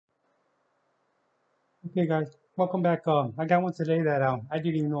Okay, guys, welcome back. I got one today that I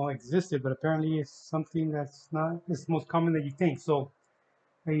didn't even know existed, but apparently it's something that's not, it's most common that you think. So,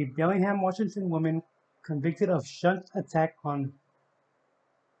 a Bellingham, Washington woman convicted of shunt attack on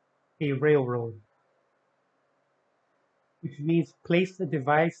a railroad, which means place a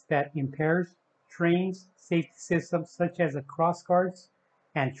device that impairs trains' safety systems such as the cross guards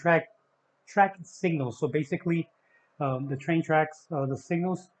and track signals. So basically, the train tracks, the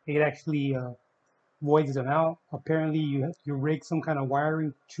signals, it actually voids them out. Apparently, you rig some kind of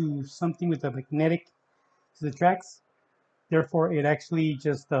wiring to something with a magnetic to the tracks. Therefore, it actually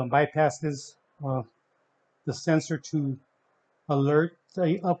just bypasses uh, the sensor to alert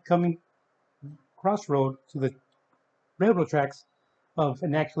the upcoming crossroad to the railroad tracks of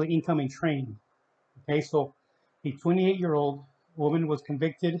an actually incoming train. Okay, so a 28-year-old woman was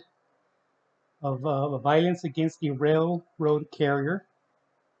convicted of violence against a railroad carrier.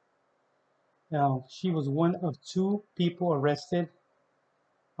 Now, she was one of two people arrested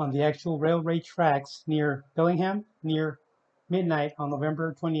on the actual railway tracks near Bellingham near midnight on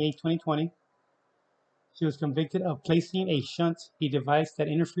November 28, 2020. She was convicted of placing a shunt, a device that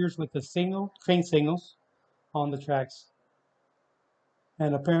interferes with the train signals on the tracks.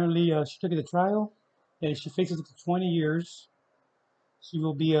 And apparently, she took it to trial, and she faces up to 20 years. She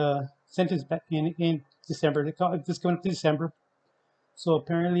will be sentenced back in December. This coming up to December. So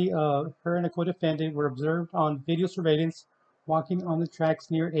apparently, her and a co-defendant were observed on video surveillance walking on the tracks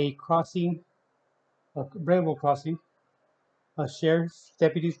near a crossing, a railroad crossing. Sheriff's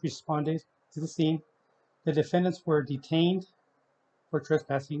deputies responded to the scene. The defendants were detained for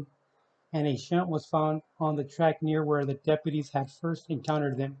trespassing, and a shunt was found on the track near where the deputies had first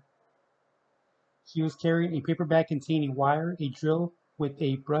encountered them. He was carrying a paper bag containing wire, a drill with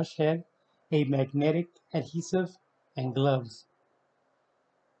a brush head, a magnetic adhesive, and gloves.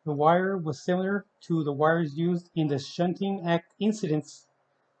 The wire was similar to the wires used in the shunting act incidents.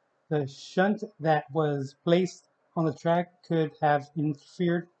 The shunt that was placed on the track could have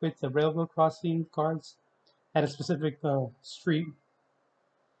interfered with the railroad crossing guards at a specific street.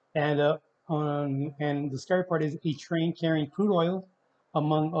 And and the scary part is a train carrying crude oil,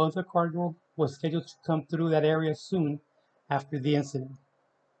 among other cargo, was scheduled to come through that area soon after the incident.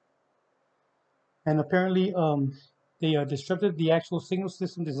 And apparently, they disrupted the actual signal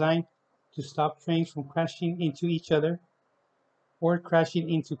system designed to stop trains from crashing into each other or crashing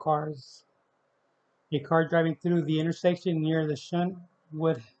into cars. A car driving through the intersection near the shunt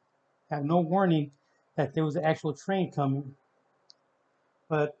would have no warning that there was an actual train coming.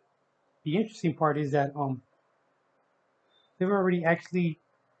 But the interesting part is that they were already actually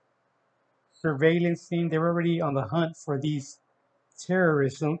surveillancing. They were already on the hunt for these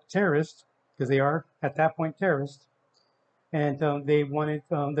terrorists, because they are at that point terrorists. And they wanted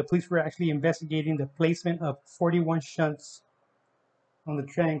the police were actually investigating the placement of 41 shunts on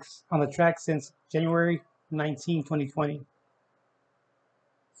the track since January 19, 2020.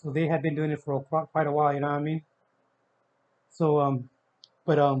 So they had been doing it for quite a while. You know what I mean? So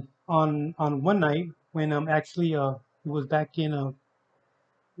but on one night when actually it was back in let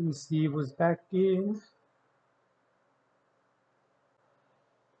me see, it was back in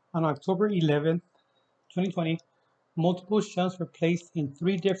on October 11th, 2020. Multiple shunts were placed in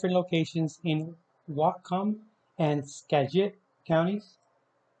three different locations in Whatcom and Skagit counties.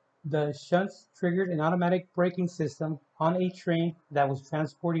 The shunts triggered an automatic braking system on a train that was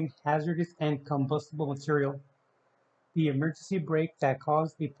transporting hazardous and combustible material. The emergency brake that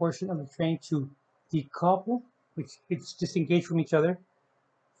caused a portion of the train to decouple, which it's disengaged from each other,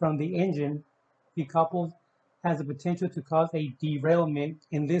 from the engine, decoupled, has the potential to cause a derailment,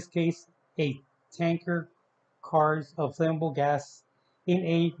 in this case, a tanker cars of flammable gas in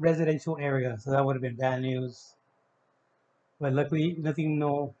a residential area. So that would have been bad news. But luckily, nothing,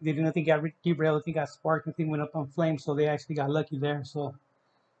 no, they did nothing got derailed, nothing got sparked, nothing went up on flames. So they actually got lucky there. So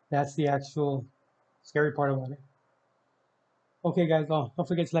that's the actual scary part about it. Okay, guys, don't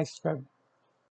forget to like, subscribe.